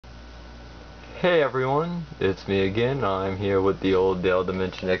Hey everyone, it's me again. I'm here with the old Dell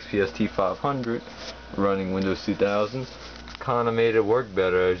Dimension XPST 500 running Windows 2000. Kinda made it work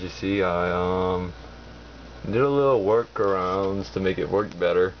better. As you see, I did a little workarounds to make it work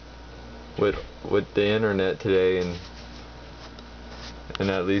better with the internet today, and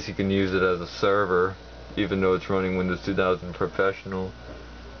at least you can use it as a server even though it's running Windows 2000 Professional.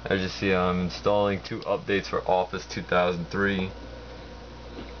 As you see, I'm installing 2 updates for Office 2003,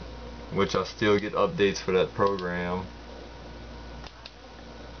 which I still get updates for that program.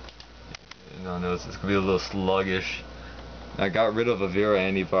 And I know it's gonna be a little sluggish. I got rid of Avira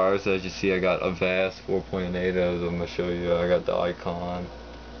antivirus. As you see, I got Avast 4.8, as I'm gonna show you. I got the icon,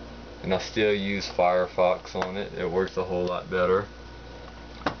 and I still use Firefox on it. It works a whole lot better.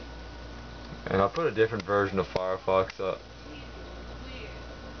 And I put a different version of Firefox up.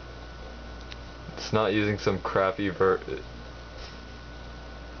 It's not using some crappy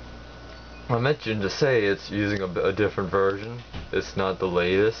I mentioned to say it's using a different version. It's not the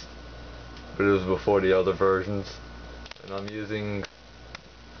latest, but it was before the other versions. And I'm using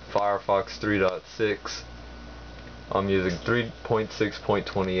Firefox 3.6. I'm using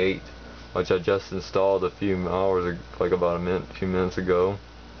 3.6.28, which I just installed a few hours, like about a few minutes ago.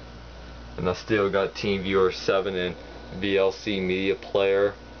 And I still got TeamViewer 7 and VLC Media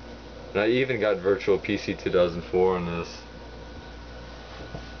Player. And I even got Virtual PC 2004 on this.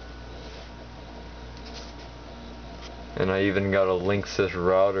 And I even got a Linksys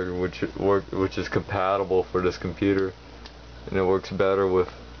router which is compatible for this computer, and it works better with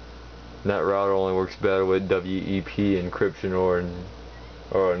that router. Only works better with WEP encryption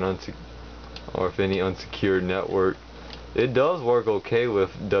or if any unsecured network. It does work okay with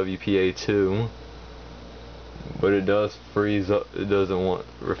WPA2, but it does freeze up. It doesn't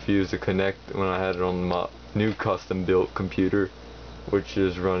refuse to connect when I had it on my new custom built computer, which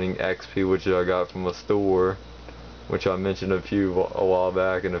is running XP, which I got from a store, which I mentioned a while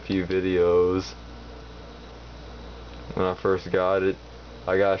back in a few videos. When I first got it,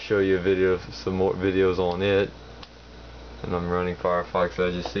 I gotta show you a video, some more videos on it. And I'm running Firefox,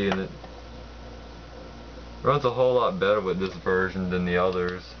 as you see, and it runs a whole lot better with this version than the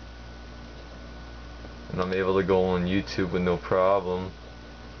others. And I'm able to go on YouTube with no problem.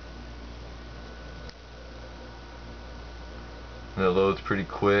 And it loads pretty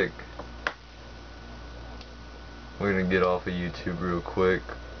quick. We're gonna get off of YouTube real quick.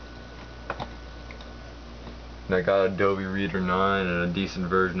 And I got Adobe Reader 9 and a decent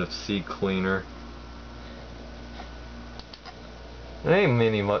version of CCleaner. There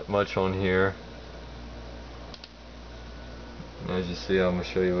ain't much on here. And as you see, I'm gonna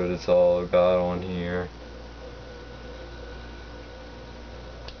show you what it's all got on here.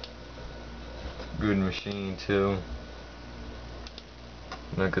 It's a good machine too.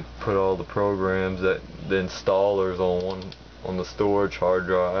 And I could put all the programs, that the installers, on the storage hard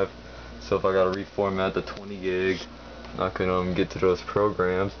drive. So if I gotta reformat the 20 gig, I can get to those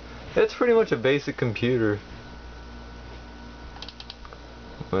programs. It's pretty much a basic computer.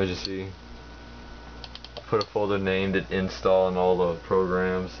 As you see, I put a folder named it install and all the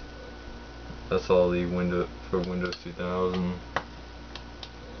programs. That's all the for Windows 2000.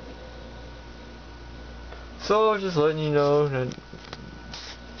 So I was just letting you know that,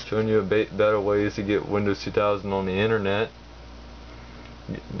 showing you better ways to get Windows 2000 on the internet,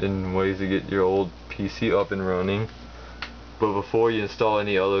 and ways to get your old PC up and running. But before you install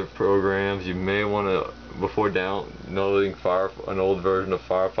any other programs, you may want to, before downloading an old version of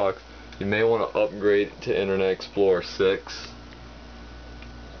Firefox, you may want to upgrade to Internet Explorer 6.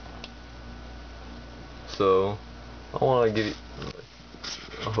 So I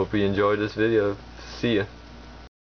hope you enjoyed this video. See ya.